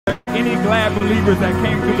glad believers that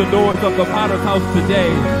came through the doors of the Potter's house today.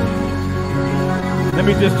 Let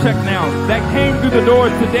me just check now. That came through the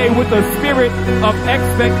doors today with a spirit of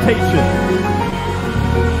expectation.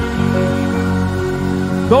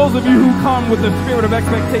 Those of you who come with the spirit of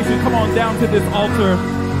expectation, come on down to this altar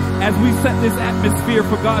as we set this atmosphere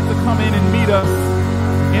for God to come in and meet us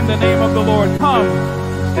in the name of the Lord. Come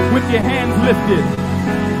with your hands lifted.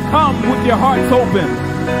 Come with your hearts open.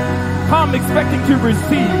 Come expecting to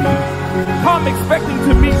receive. Come expecting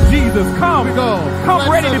to meet Jesus. Come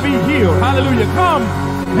ready to be healed. Hallelujah. Come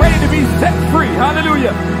ready to be set free.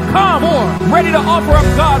 Hallelujah. Come ready to offer up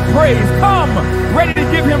God praise. Come ready to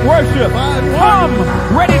give him worship. Come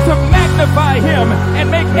ready to magnify him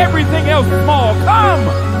and make everything else small.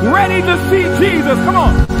 Come ready to see Jesus. Come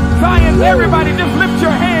on. Zion, everybody just lift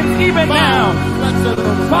your hands even now.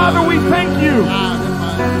 Father, we thank you.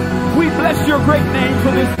 We bless your great name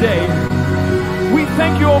for this day. We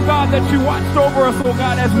thank you, oh God, that you watched over us, oh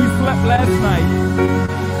God, as we slept last night.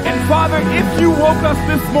 And Father, if you woke us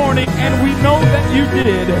this morning, and we know that you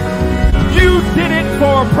did it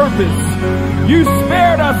for a purpose. You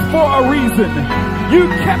spared us for a reason.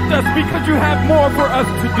 You kept us because you have more for us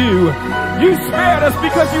to do. You spared us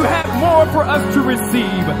because you have more for us to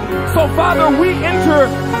receive. So Father, we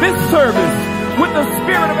enter this service with the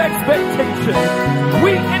spirit of expectation.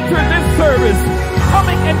 We enter this service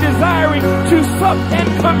coming and desiring to sup and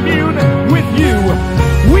commune with you.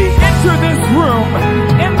 We enter this room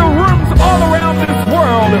and the rooms all around this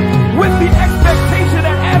world with the expectation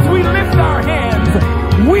that as we lift our hands,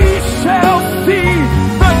 we shall see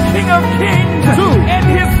the King of Kings and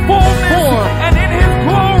his fullness and in his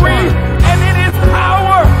glory and in his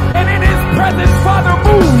power and in his presence. Father,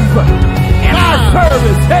 move in our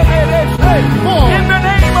service. In the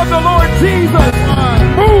name of the Lord Jesus,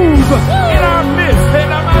 move in our midst.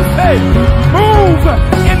 Move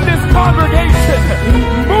in this congregation.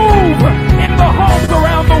 Move in the homes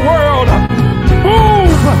around the world.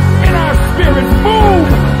 Move in our spirits. Move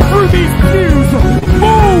through these pews.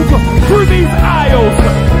 Move through these aisles.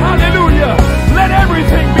 Hallelujah. Let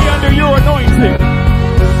everything be under your anointing.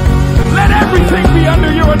 Let everything be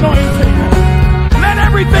under your anointing. Let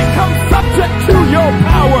everything come subject to your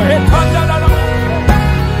power.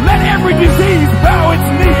 Let every disease bow its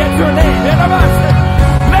knee at your name.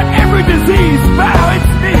 Let every disease bow its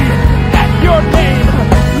knee at your name.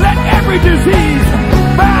 Let every disease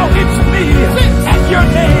bow its knee at your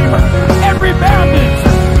name. Every bondage,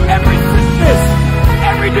 every sickness,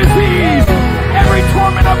 every disease, every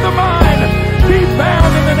torment of the mind be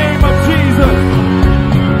bound in the name of Jesus.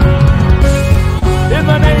 In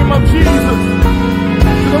the name of Jesus.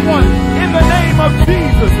 In the name of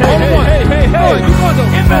Jesus. In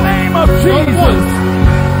the name of Jesus.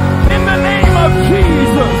 In the name of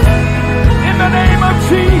Jesus. In the name of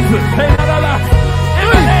Jesus. In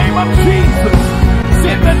the name of Jesus.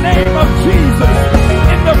 In the name of Jesus.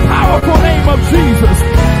 In the powerful name of Jesus.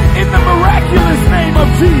 In the miraculous name of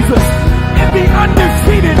Jesus. In the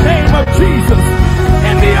undefeated name of Jesus.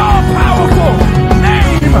 In the all-powerful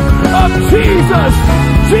name of Jesus.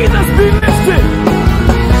 Jesus be lifted.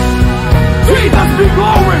 Jesus be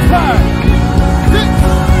glorified.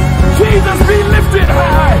 Jesus be lifted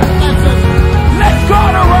high. Let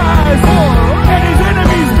God arise and his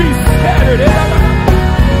enemies be scattered.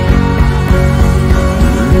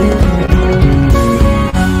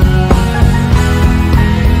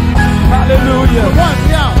 Hallelujah.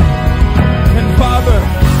 And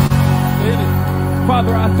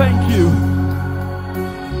Father, I thank you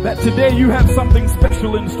that today you have something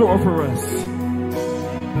special in store for us.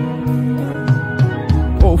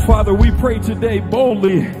 Oh, Father, we pray today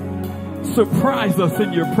boldly, surprise us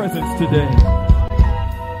in your presence today.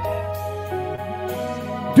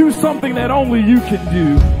 Do something that only you can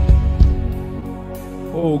do.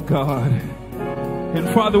 Oh, God. And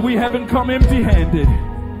Father, we haven't come empty-handed,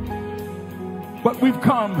 but we've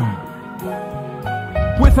come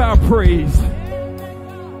with our praise.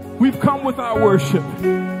 We've come with our worship.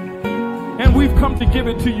 And we've come to give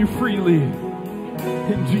it to you freely.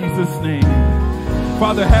 In Jesus' name.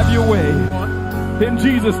 Father, have your way. In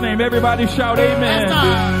Jesus' name, everybody shout amen.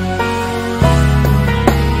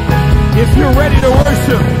 If you're ready to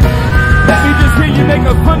worship, let me just hear you make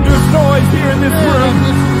a thunderous noise here in this room.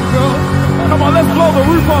 Come on, let's blow the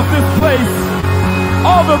roof off this place.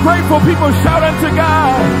 All the grateful people shout unto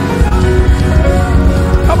God.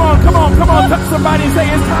 Come on, come on, come on. Touch somebody and say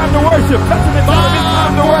it's time to worship. Touch them and tell them it's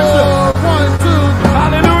time to worship.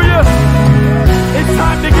 Hallelujah. It's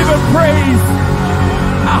time to give him praise.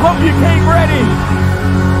 I hope you came ready.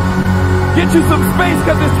 Get you some space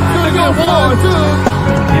because it's time to go forward.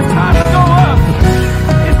 It's time to go up.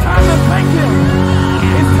 It's time to thank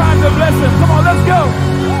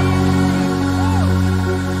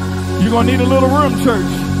gonna need a little room, church.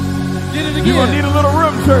 Get it again. You're gonna need a little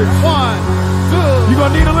room, church. 1, 2. You're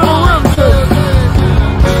gonna need a little room, church.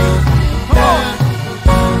 Come on.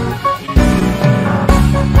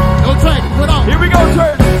 No track, put on. Here we go,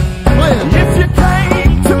 church. Play it. If you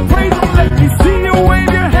came to praise him, let me see you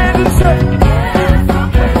wave your hand and say.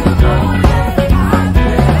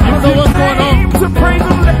 I don't know what's going on. To praise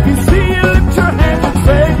him, let me see you lift your hand and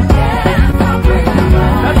say.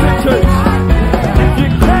 That's it, church. If you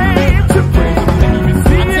came to praise him, let me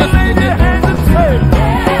see you lift your hand and say.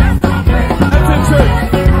 That's it, church.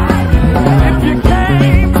 If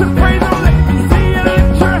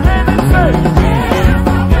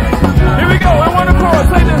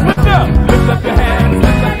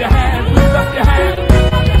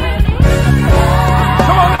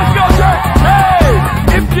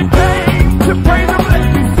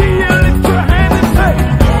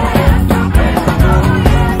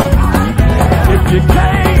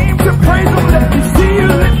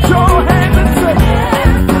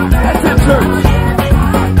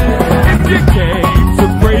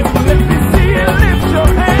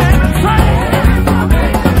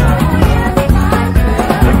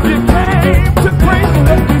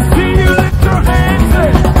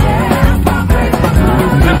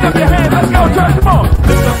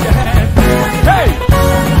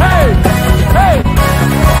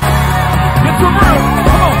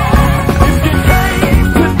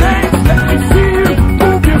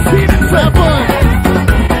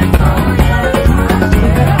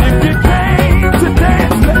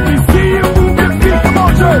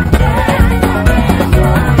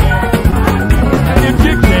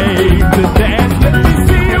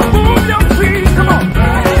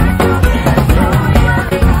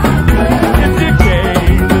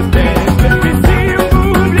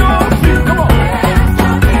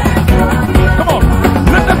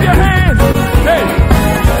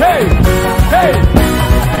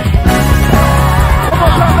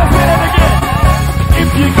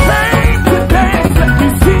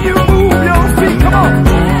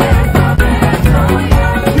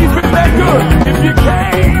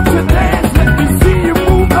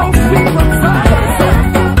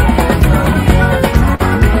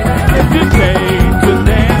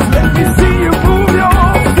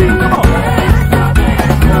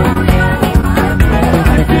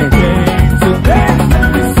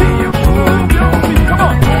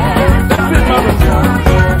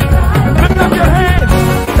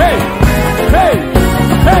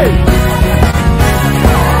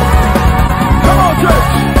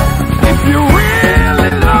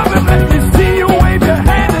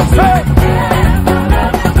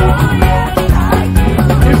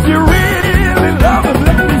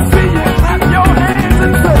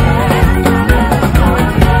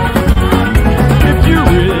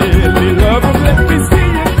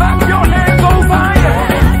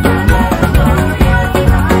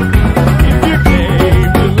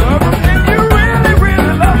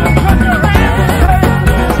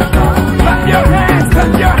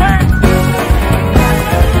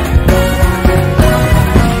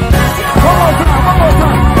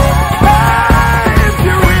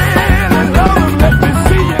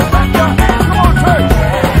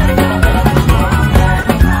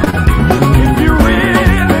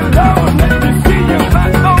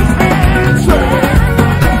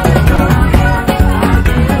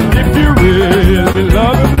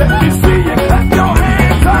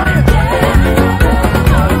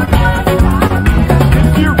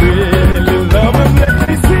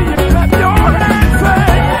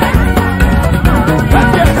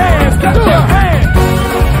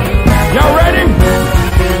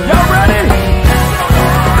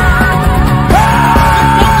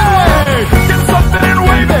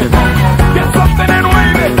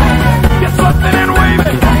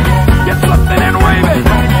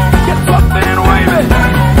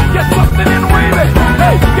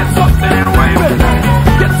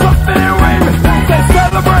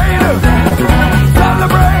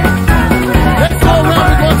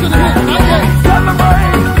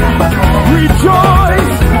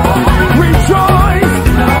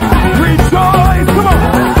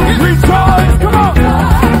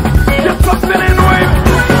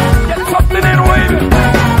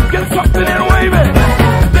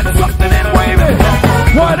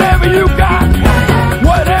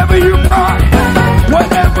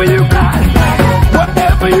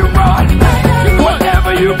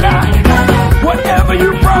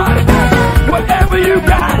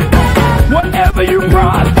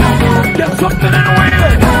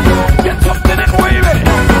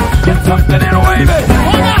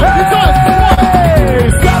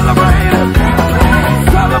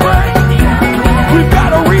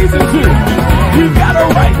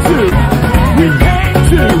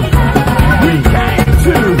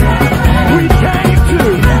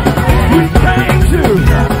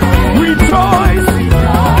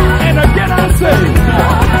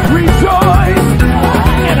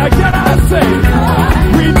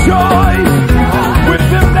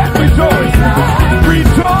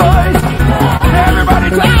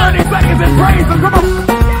Somebody take 30 seconds and praise him. Come on.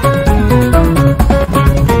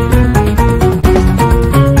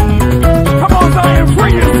 Come on, Zion,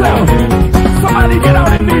 free yourself. Somebody get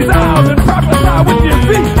out in these aisles and prophesy with your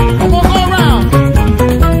feet. Come on, go around.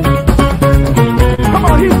 Come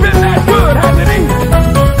on, he's been that good, hasn't he?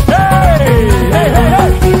 Hey, hey, hey,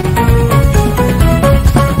 hey.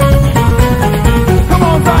 Come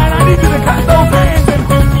on, Zion, I need you to clap those hands and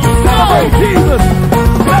celebrate Jesus.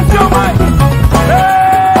 Bless your mic.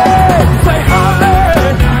 Hey, say hallelujah.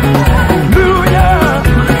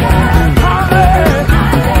 Hallelujah.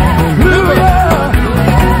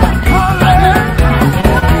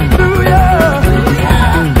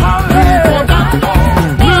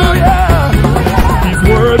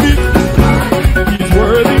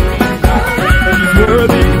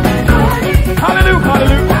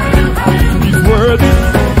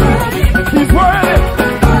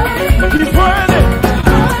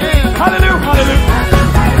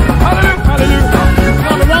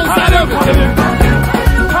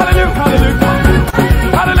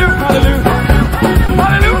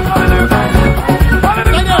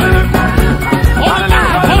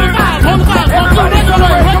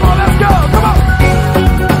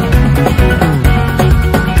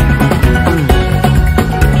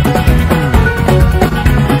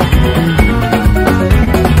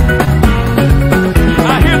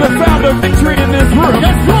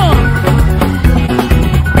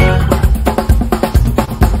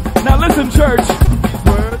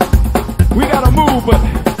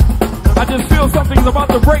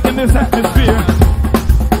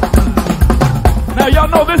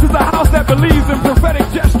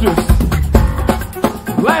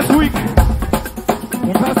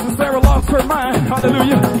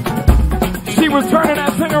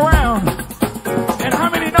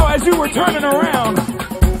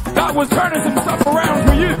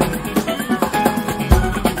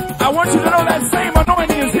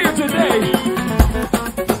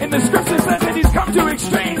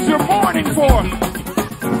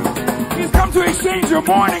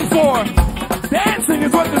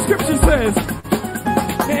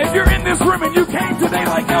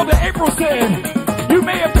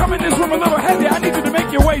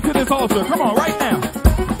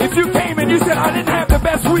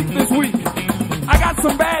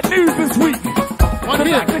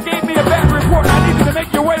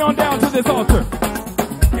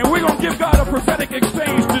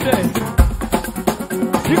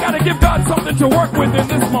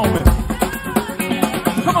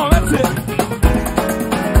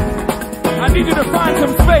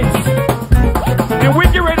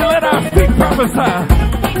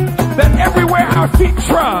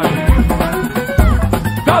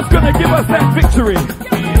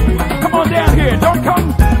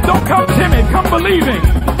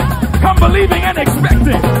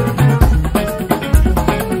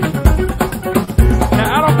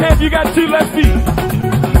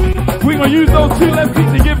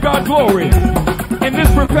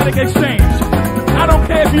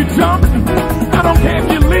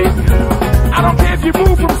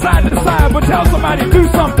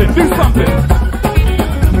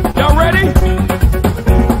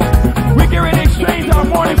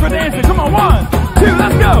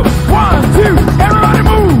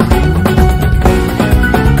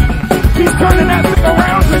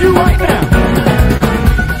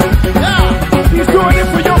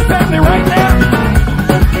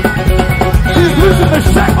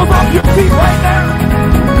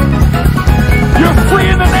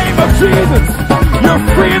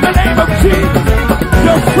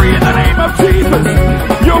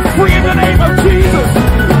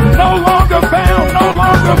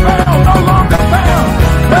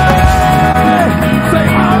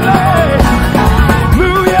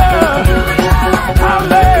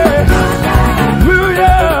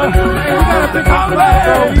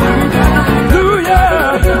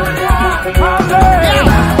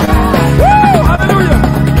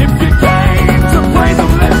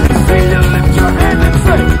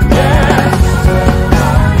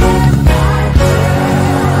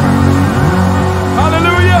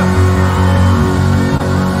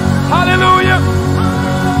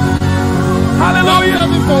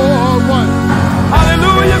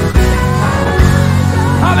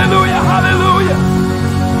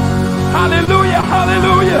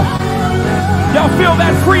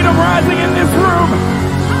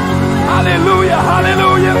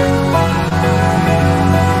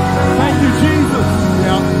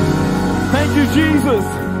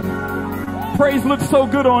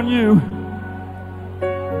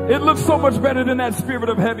 Better than that spirit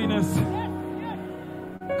of heaviness.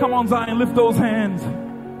 Come on, Zion, lift those hands.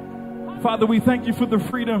 Father, we thank you for the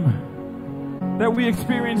freedom that we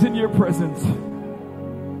experience in your presence.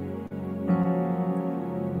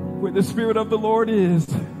 Where the Spirit of the Lord is,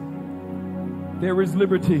 there is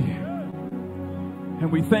liberty.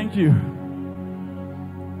 And we thank you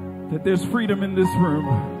that there's freedom in this room.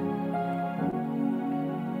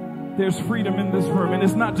 There's freedom in this room. And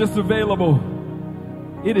it's not just available,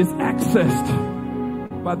 it is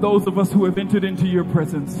accessed by those of us who have entered into your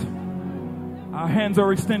presence. Our hands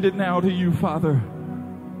are extended now to you, Father,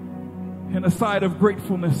 in a side of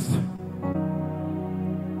gratefulness.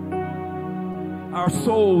 Our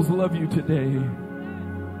souls love you today.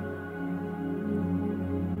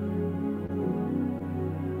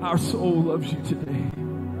 Our soul loves you today.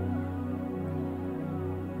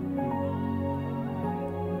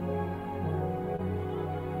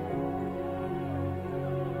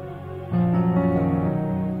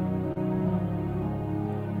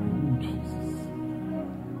 Oh, Jesus.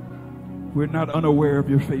 We're not unaware of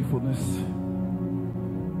your faithfulness.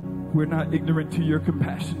 We're not ignorant to your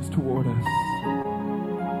compassions toward us.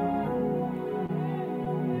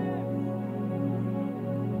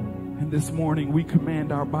 This morning, we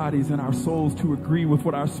command our bodies and our souls to agree with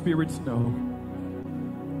what our spirits know,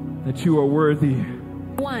 that you are worthy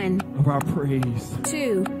of our praise.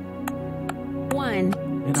 2, 1,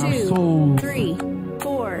 and 2, our souls 3,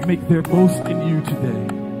 4. Make their boast in you today.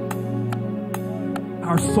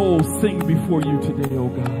 Our souls sing before you today, oh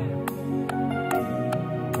God.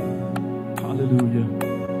 Hallelujah.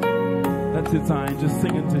 That's it, Zion. Just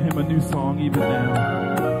singing to him a new song even now.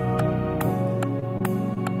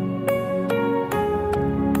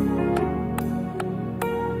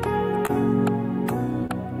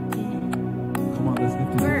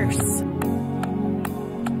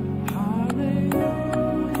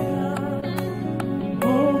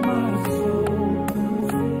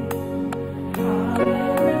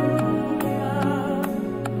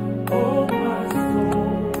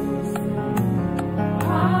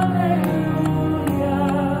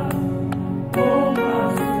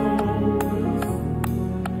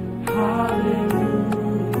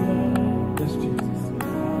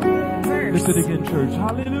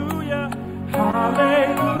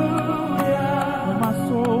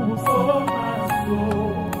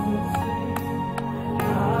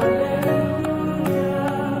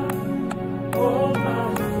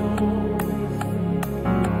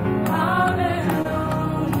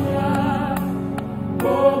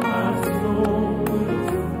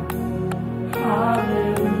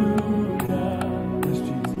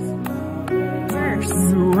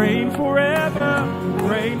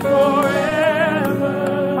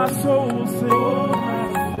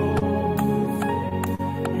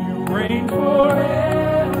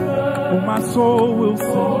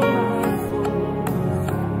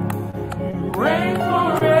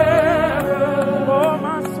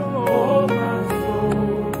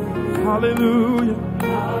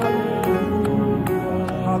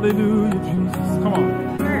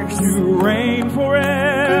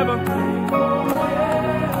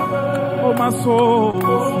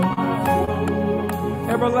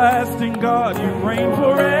 Everlasting God, you reign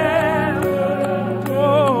forever.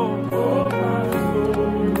 Oh,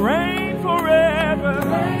 you reign forever.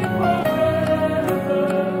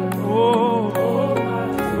 Oh,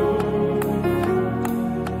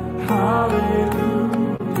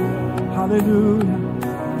 hallelujah, hallelujah.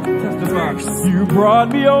 Testify. You brought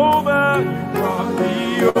me over. You brought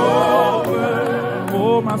me over.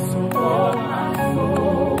 Oh, my soul.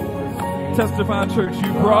 Testify, church.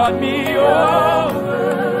 You brought me over.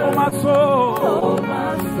 My soul, oh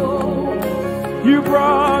my soul, you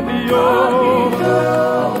brought me over.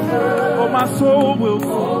 Oh, my soul will sing.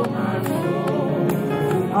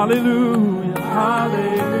 Hallelujah,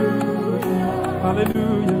 hallelujah,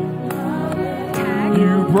 hallelujah. You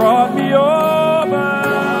brought me over.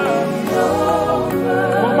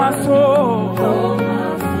 Oh, my soul.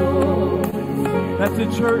 That's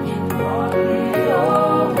it, church.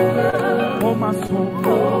 Oh, my soul.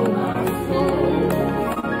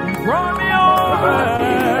 Brought me over.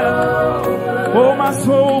 Oh, my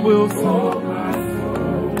soul will sing.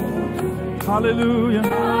 Hallelujah.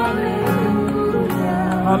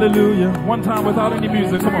 Hallelujah. One time without any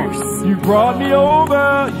music. Come on. You brought me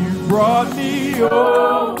over. You brought me over.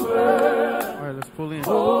 All right, let's pull in.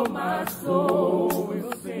 Oh, my soul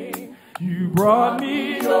will sing. You brought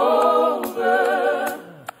me over.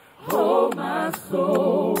 Oh, my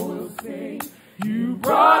soul will sing. You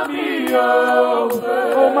brought me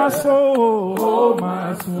over. Oh, my soul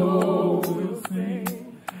will sing.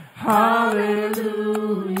 Hallelujah.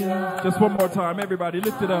 Just one more time, everybody,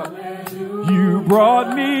 lift it up. You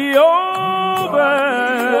brought me over.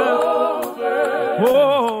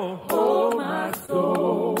 Oh, my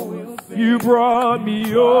soul will sing. You brought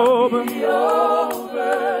me over.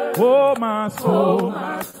 Oh, my soul.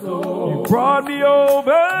 You brought me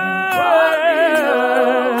over.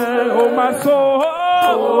 Oh, my soul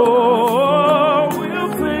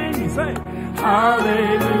will sing. Say,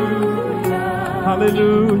 hallelujah.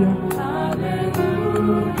 Hallelujah.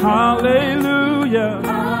 Hallelujah.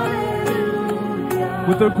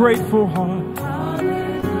 With a grateful heart,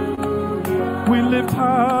 we lift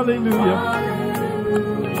hallelujah.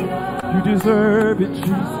 You deserve it,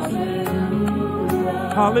 Jesus.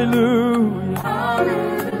 Hallelujah.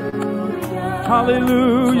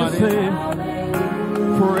 Hallelujah. Say,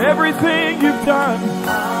 for everything you've done,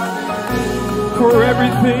 for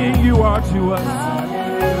everything you are to us.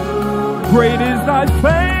 Great is thy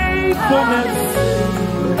faithfulness.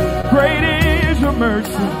 Great is your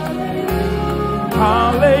mercy.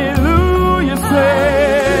 Hallelujah.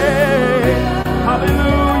 Say,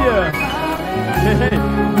 hallelujah. Hey,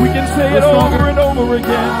 we can say it over and over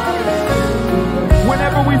again.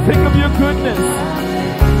 Whenever we think of your goodness,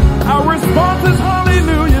 our response is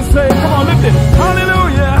hallelujah. Say, come on, lift it.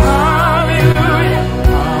 Hallelujah. Hallelujah.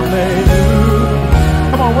 Hallelujah.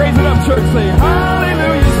 Come on, raise it up, church. Say,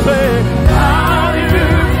 hallelujah. Say,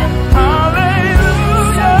 hallelujah.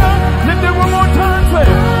 Hallelujah. Lift it one more time. Say,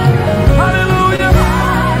 hallelujah.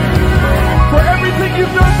 For everything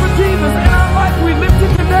you've done for Jesus in our life, we lift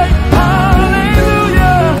it today.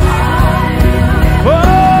 Hallelujah. Oh,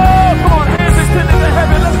 come on, hands extended to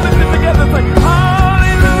heaven. Let's lift it together. Say,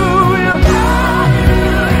 hallelujah.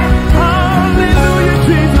 Hallelujah,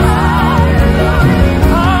 Jesus.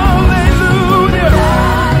 Hallelujah.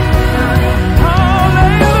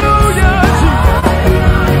 Hallelujah, Jesus.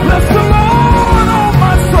 Bless the Lord, oh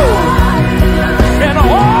my soul, and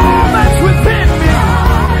all that's within me.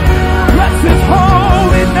 Bless his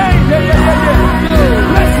holy name.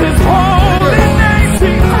 Bless his holy name,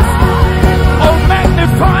 Jesus. Oh,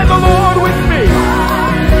 magnify the Lord with me,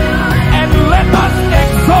 and let us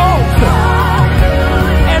exalt,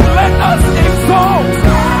 and let us exalt,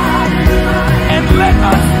 and let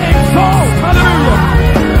us exalt, hallelujah,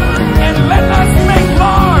 and let us make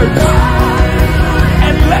large,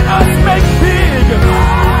 and let us make big,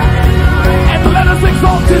 and let us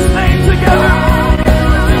exalt his name together.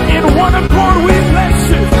 In one accord we bless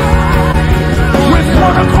you, with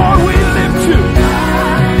one accord we lift you,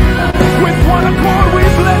 with one accord we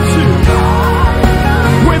bless you,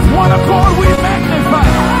 with one accord we magnify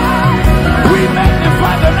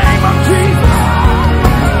the name of Jesus.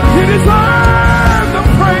 You deserve the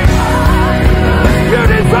praise, you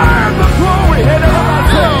deserve the glory,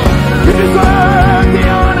 you deserve the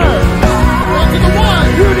honor,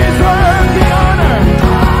 you deserve the honor.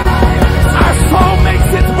 Our soul makes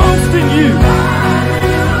its boast in you.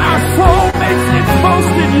 Our soul makes its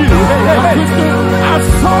boast in you. Our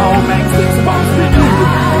soul makes its boast in you.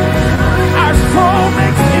 Our soul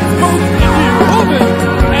makes its boast in you.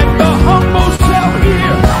 And the humble shall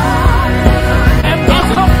hear. And the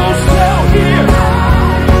humble shall hear.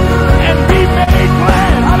 And be made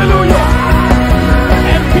glad. Hallelujah.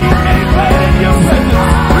 And be made glad in your presence.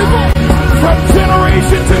 From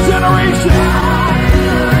generation to generation.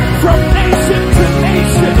 From nation to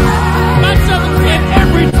nation. In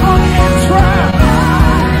every tongue and tribe.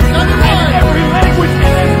 And every language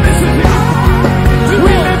and ethnicity.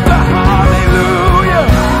 We lift the hallelujah.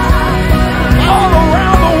 All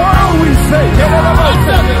around the world we say.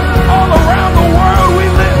 All around the world we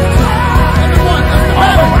lift.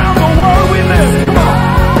 All around the world we lift. Come on.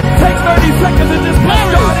 Take 30 seconds and just bless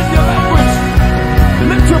God in your language.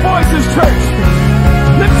 Lift your voices, church.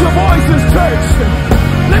 Lift your voices, church.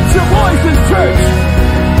 Lift your voices, church.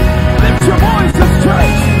 Lift your voices,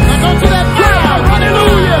 church. Now go to that crowd.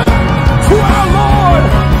 Hallelujah. To our Lord,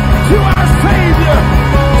 to our Savior,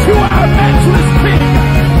 to our matchless King.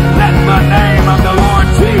 Let the name of the Lord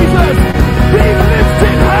Jesus be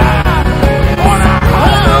lifted high on our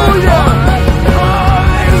hallelujah.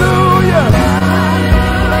 Hallelujah.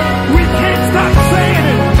 We can't stop saying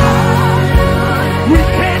it. We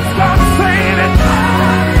can't stop saying it.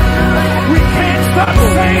 We can't stop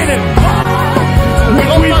saying it.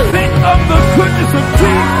 When we think of the goodness of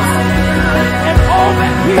Jesus and all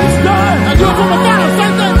that he's done, and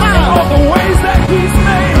all the ways that he's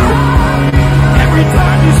made, every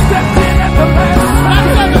time you stepped in at the last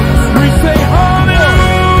second, we say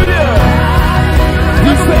hallelujah.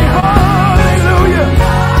 We say hallelujah.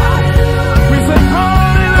 We say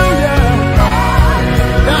hallelujah.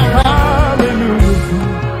 Hallelujah.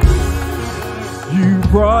 You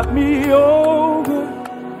brought me over.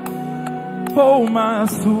 Oh, my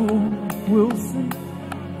soul will sing.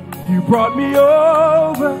 You brought me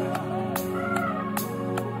over.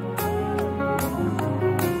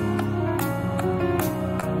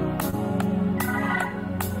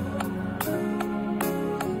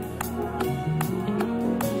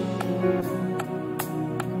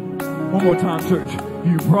 One more time, church.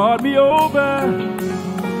 You brought me over.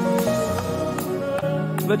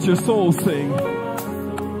 Let your soul sing.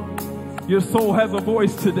 Your soul has a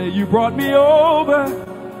voice today. You brought me over.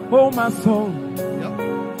 Oh, my soul. Yep.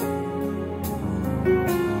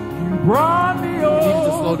 You brought me You over. need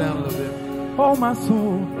to slow down a little bit. Oh, my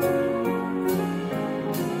soul.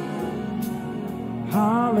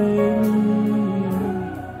 Hallelujah.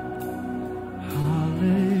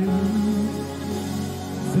 Hallelujah.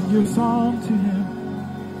 Sing your song to him.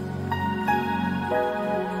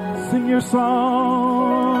 Sing your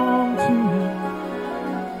song to him.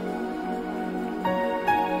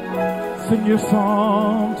 Sing your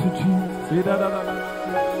song to Jesus.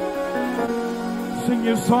 Sing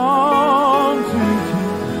your song to Jesus.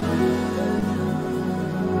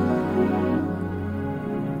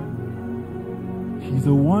 He's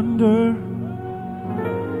a wonder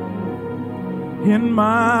in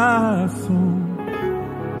my soul.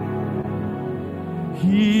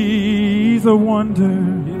 He's a wonder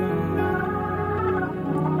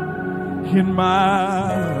in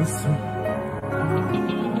my soul.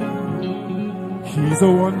 He's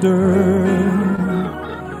a wonder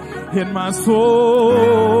in my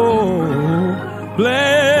soul.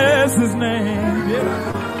 Bless his name.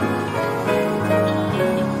 Yeah.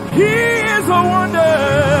 He is a wonder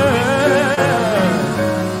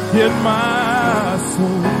in my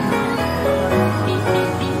soul.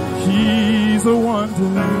 He's a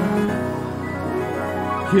wonder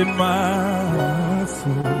in my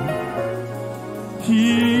soul.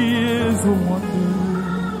 He is a wonder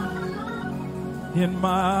in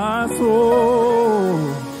my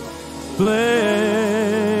soul.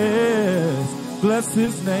 Bless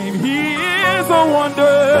his name. He is a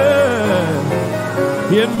wonder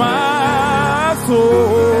in my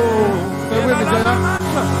soul. Stay with me, Jada.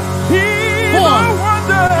 He's Four. a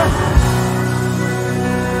wonder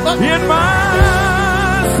in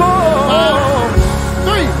my soul.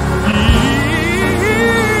 3.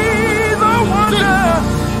 He's a wonder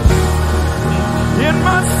in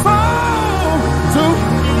my soul. 2.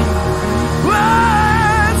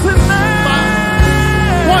 Bless his name.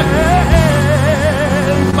 1.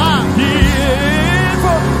 5. He is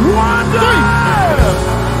a wonder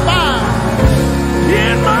 5.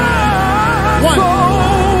 in my 1. soul.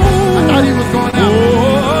 I thought he was going out.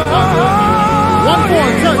 1 more,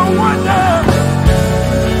 He's church. a wonder.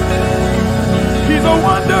 He's a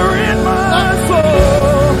wonder in my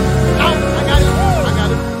soul. Out. I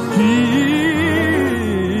got it.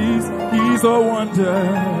 He's a wonder.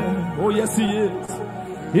 Oh yes, he is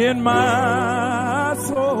in my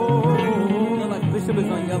soul. Like Bishop is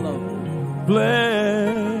on yellow. Bless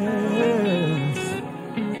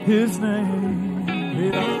his name.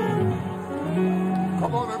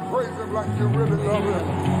 Come on and praise him like you really love him.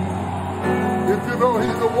 If you know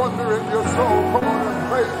he's a wonder in your soul, come on and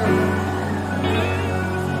praise him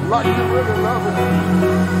like you really love him.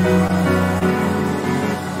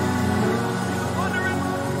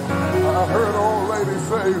 I heard an old lady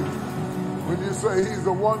say, when you say he's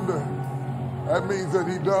a wonder, that means that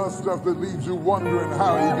he does stuff that leaves you wondering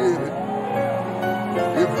how he did it.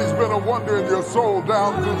 If he's been a wonder in your soul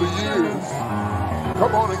down through the years,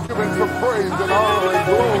 come on and give him some praise and honor and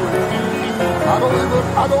glory. I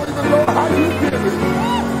don't even know how you did it.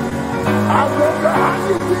 I wonder how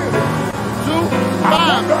you did it. 2. I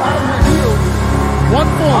 5. wonder how you healed me. 1 I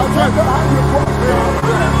 4. wonder how you brought me out of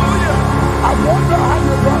there. I wonder how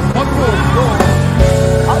you brought me to the door.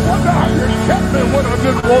 I wonder how you kept me when I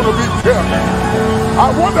didn't want to be kept. I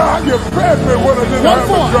wonder how you fed me when I didn't have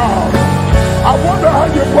a job. I wonder how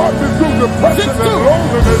you brought me through depression and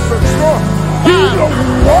loneliness and storm. He's a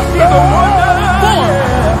wonder. 4.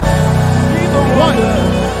 He's a wonder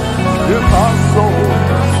In my soul.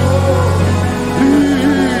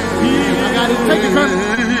 I got it. Take it, Colonel.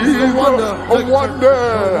 He's a wonder. a wonder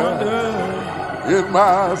in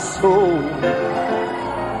my soul.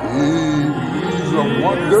 He's a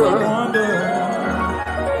wonder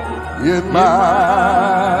in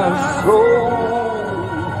my soul.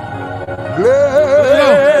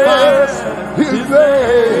 Bless his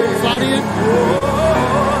name. Slide in.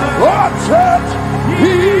 Oh, church,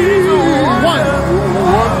 he's a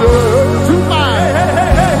wonder 2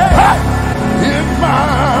 5. in my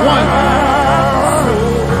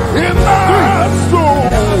 1. in my soul.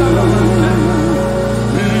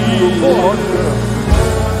 He's a wonder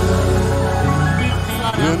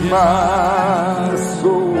in my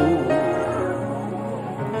soul.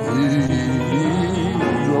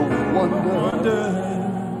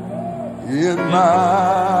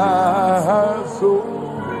 my soul.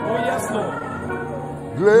 Oh, yes, Lord.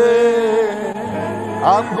 Bless.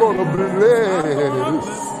 I'm gonna bless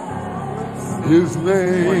his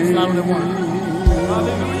name.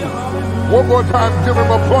 One more time, give him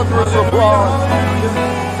a thunderous applause.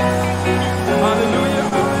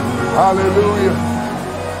 Hallelujah.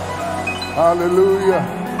 Hallelujah.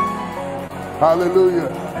 Hallelujah.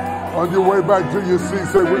 On your way back to your seat,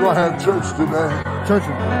 say, we're going to have church today. Church.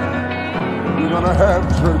 We're going to have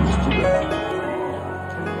church today.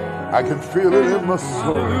 I can feel it in my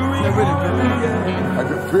soul. I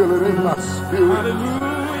can feel it in my spirit.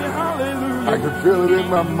 I can feel it in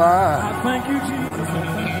my mind. Thank you, Jesus.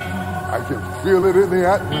 I can feel it in the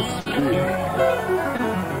atmosphere.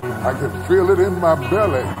 I can feel it in my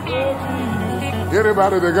belly.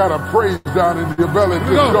 Anybody that got a praise down in your belly,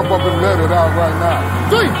 just jump up and let it out right now.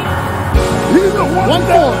 3. He's the one. 1,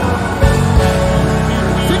 4.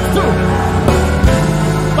 6, 2.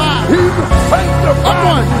 5. He's the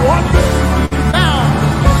sanctified one. Down.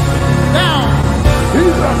 Down.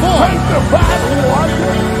 He's the sanctified one.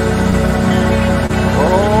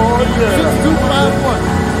 Oh, yeah. 6, 2, 5,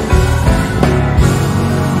 1.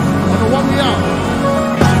 On the one we out.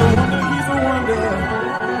 He's a wonder.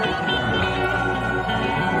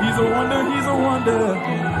 He's a wonder. He's a wonder.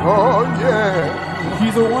 Oh, yeah.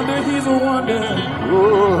 He's a wonder. He's a wonder.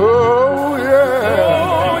 Oh, yeah.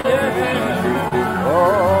 Oh, yeah.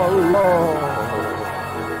 Oh, Lord.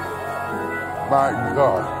 My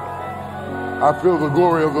God. I feel the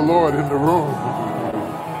glory of the Lord in the room.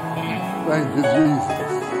 Thank you, Jesus.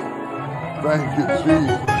 Thank you,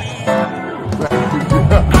 Jesus. Thank you,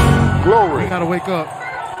 Jesus. Glory. Gotta wake up.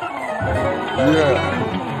 Yeah.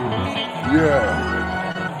 Yeah.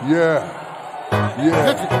 Yeah.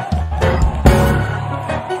 Yeah.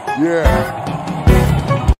 Yeah.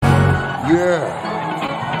 Yeah.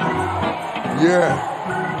 Yeah.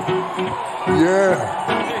 Yeah.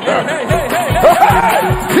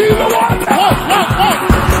 He's the one.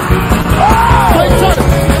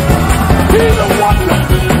 He's the wonder.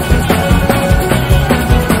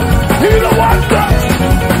 He's the wonder.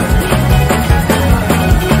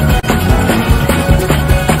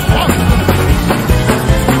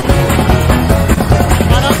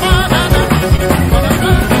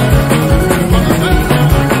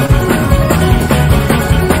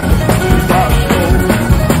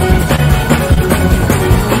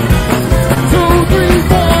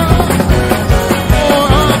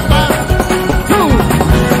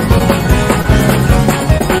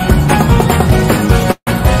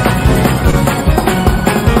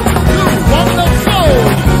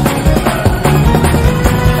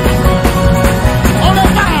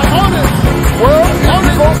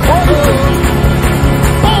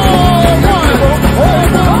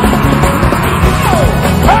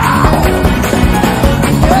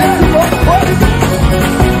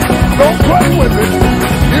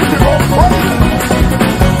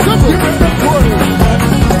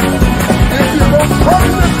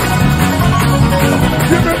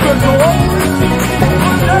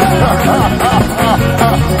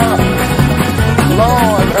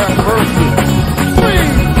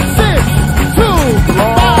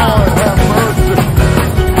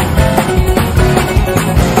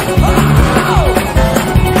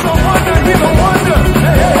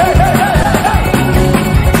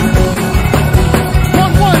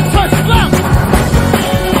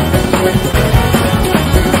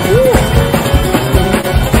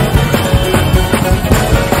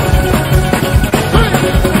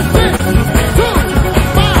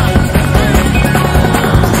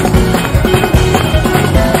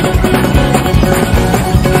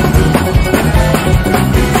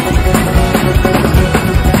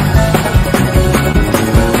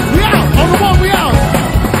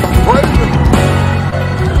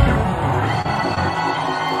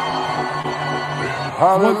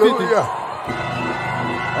 Hallelujah.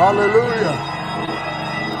 Hallelujah.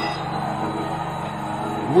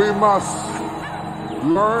 We must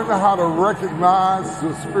learn how to recognize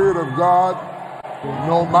the Spirit of God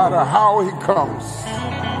no matter how he comes,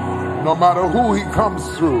 no matter who he comes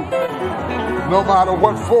through, no matter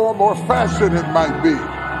what form or fashion it might be.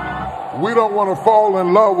 We don't want to fall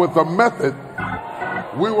in love with the method.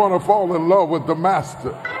 We want to fall in love with the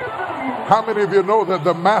master. How many of you know that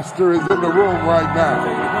the master is in the room right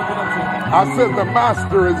now? I said the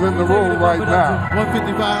master is in the room right now.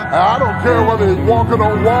 155. And I don't care whether he's walking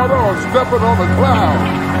on water or stepping on a cloud.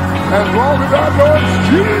 As long as I know it's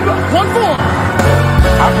Jesus. 1 4.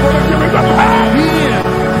 I'm going to give him the power.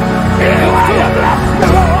 Anyway, I bless the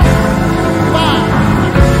Lord. 5.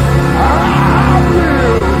 I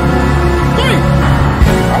will. 3.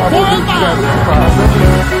 4 and 5.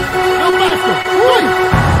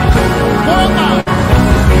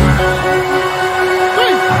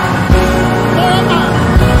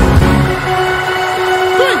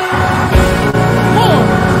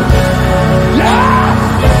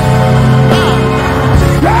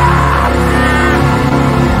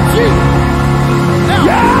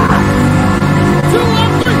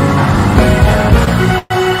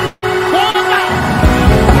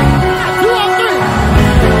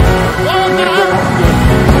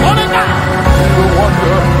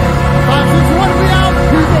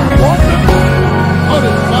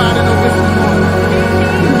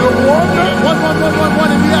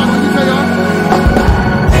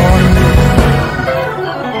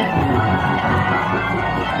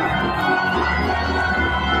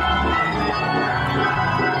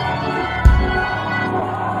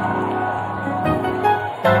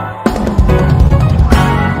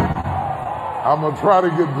 I'm going to try to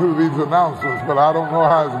get through these announcements, but I don't know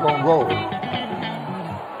how it's going to go.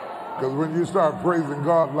 Because when you start praising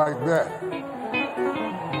God like that,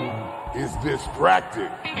 it's distracting.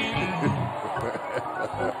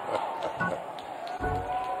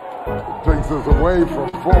 It takes us away from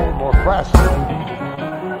form or fashion,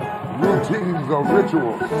 routines or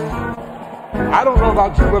rituals. I don't know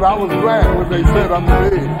about you, but I was glad when they said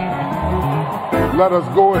unto me, let us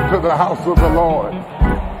go into the house of the Lord.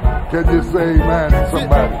 Can you say amen,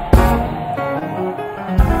 somebody?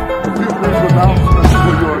 A few brief announcements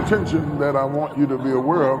for your attention that I want you to be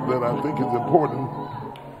aware of that I think is important.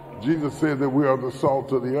 Jesus said that we are the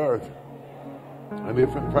salt of the earth. And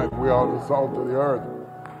if in fact we are the salt of the earth,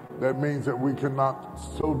 that means that we cannot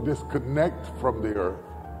so disconnect from the earth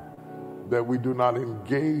that we do not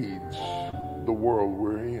engage the world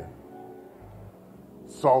we're in.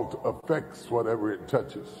 Salt affects whatever it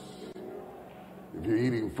touches. If you're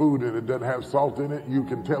eating food and it doesn't have salt in it, you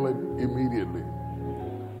can tell it immediately.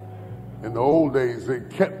 In the old days, they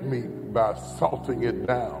kept meat by salting it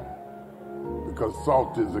down because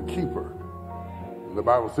salt is a keeper. And the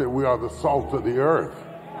Bible said we are the salt of the earth.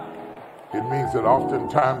 It means that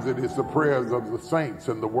oftentimes it is the prayers of the saints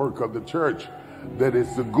and the work of the church that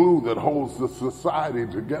is the glue that holds the society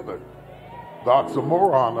together. The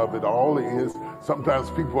oxymoron of it all is sometimes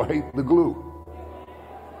people hate the glue,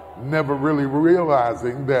 never really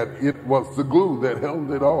realizing that it was the glue that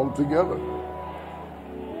held it all together.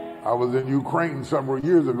 I was in Ukraine several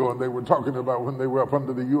years ago, and they were talking about when they were up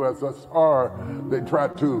under the USSR, they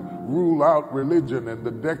tried to rule out religion, and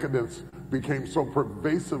the decadence became so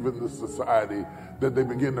pervasive in the society that they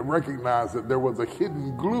began to recognize that there was a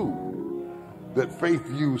hidden glue that faith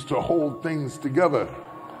used to hold things together.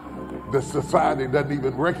 The society doesn't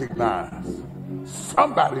even recognize.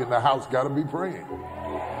 Somebody in the house got to be praying.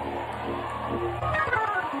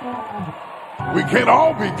 We can't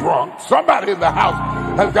all be drunk. Somebody in the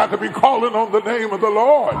house has got to be calling on the name of the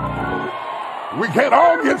Lord. We can't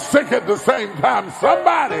all get sick at the same time.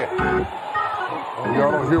 Somebody. Oh,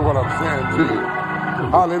 y'all don't hear what I'm saying to you.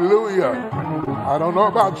 Hallelujah. I don't know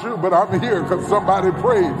about you, but I'm here because somebody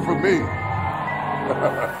prayed for me.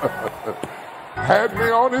 Had me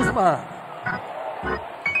on his mind.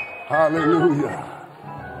 Hallelujah.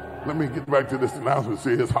 Let me get back to this announcement.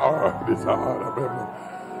 See, it's hard. It's hard.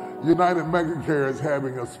 United Megacare is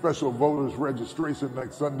having a special voters registration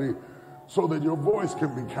next Sunday so that your voice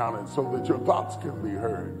can be counted, so that your thoughts can be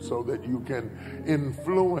heard, so that you can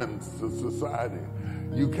influence the society.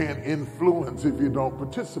 You can't influence if you don't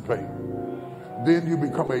participate. Then you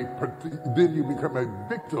become a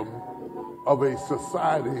victim of a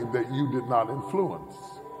society that you did not influence.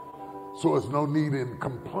 So there's no need in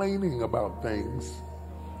complaining about things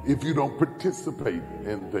if you don't participate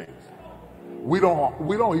in things. We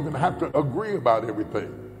don't even have to agree about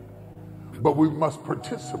everything, but we must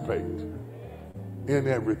participate in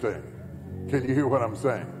everything. Can you hear what I'm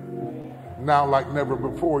saying? Now, like never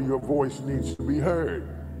before, your voice needs to be heard.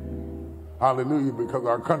 Hallelujah, because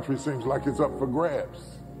our country seems like it's up for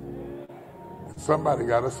grabs. Somebody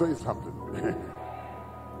got to say something.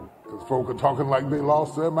 Because folk are talking like they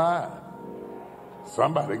lost their mind.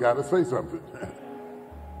 Somebody got to say something.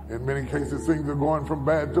 In many cases, things are going from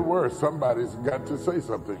bad to worse. Somebody's got to say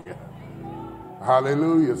something.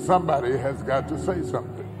 Hallelujah. Somebody has got to say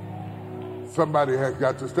something. Somebody has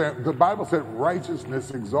got to stand. The Bible said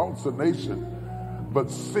righteousness exalts a nation,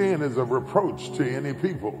 but sin is a reproach to any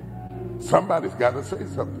people. Somebody's got to say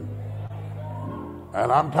something.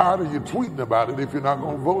 And I'm tired of you tweeting about it if you're not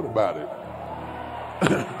going to vote about it.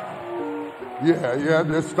 Yeah,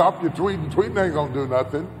 just stop your tweeting. Tweeting ain't going to do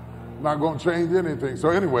nothing. Not going to change anything. So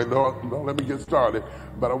anyway, don't let me get started.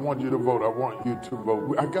 But I want you to vote. I want you to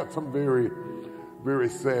vote. I got some very, very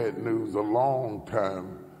sad news. A long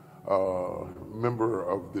time member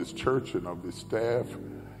of this church and of this staff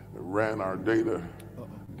ran our data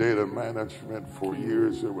management for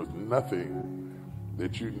years. There was nothing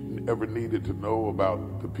that you ever needed to know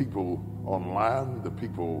about the people online, the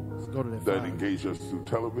people that engage us through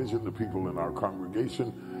television, the people in our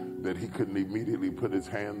congregation, that he couldn't immediately put his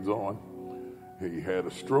hands on. He had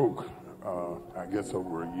a stroke, I guess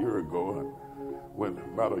over a year ago.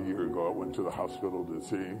 About a year ago, I went to the hospital to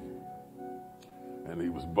see him. And he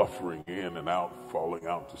was buffering in and out, falling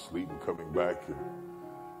out to sleep and coming back. And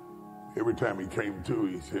every time he came to,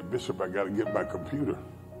 he said, "Bishop, I got to get my computer."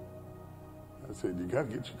 I said, "You got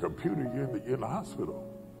to get your computer, you're in the hospital."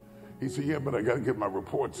 He said, "Yeah, but I got to get my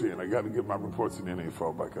reports in. I got to get my reports in." And he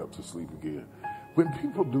fall back out to sleep again. When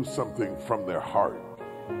people do something from their heart,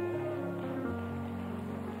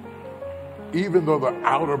 even though the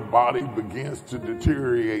outer body begins to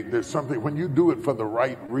deteriorate, there's something, when you do it for the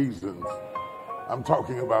right reasons. I'm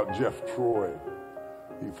talking about Jeff Troy.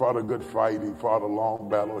 He fought a good fight. He fought a long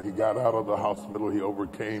battle. He got out of the hospital. He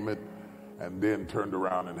overcame it and then turned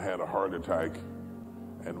around and had a heart attack,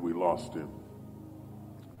 and we lost him.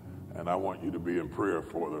 And I want you to be in prayer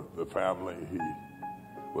for the family. He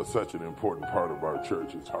was such an important part of our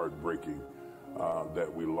church. It's heartbreaking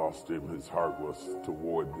that we lost him. His heart was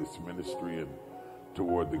toward this ministry and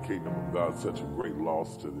toward the kingdom of God. Such a great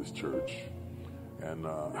loss to this church. And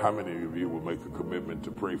how many of you will make a commitment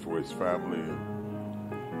to pray for his family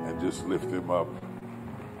and just lift him up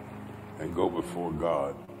and go before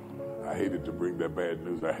God? I hated to bring that bad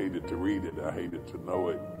news. I hated to read it. I hated to know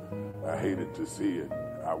it. I hated to see it.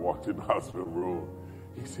 I walked in the hospital room.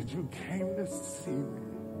 He said, "You came to see me."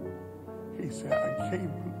 He said, "I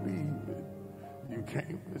can't believe it. You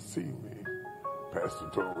came to see me." Pastor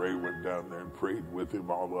Torrey went down there and prayed with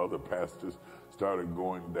him. All the other pastors started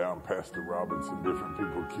going down. Pastor Robinson, different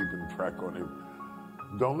people keeping track on him.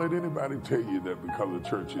 Don't let anybody tell you that because the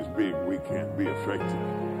church is big, we can't be effective.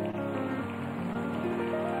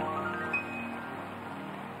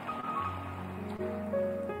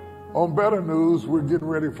 On better news, we're getting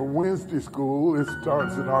ready for Wednesday school. It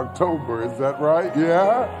starts in October. Is that right?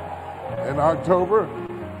 Yeah? In October,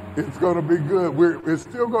 it's going to be good. It's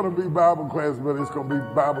still going to be Bible class, but it's going to be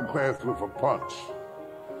Bible class with a punch.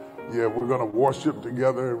 Yeah, we're going to worship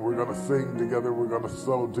together, and we're going to sing together, we're going to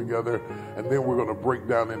sow together, and then we're going to break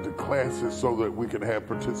down into classes so that we can have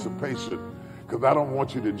participation. Because I don't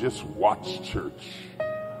want you to just watch church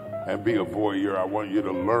and be a voyeur. I want you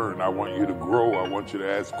to learn. I want you to grow. I want you to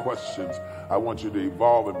ask questions. I want you to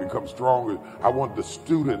evolve and become stronger. I want the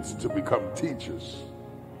students to become teachers.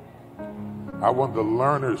 I want the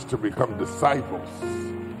learners to become disciples.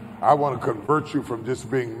 I want to convert you from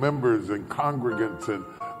just being members and congregants and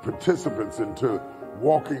participants into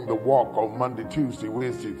walking the walk on Monday, Tuesday,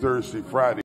 Wednesday, Thursday, Friday.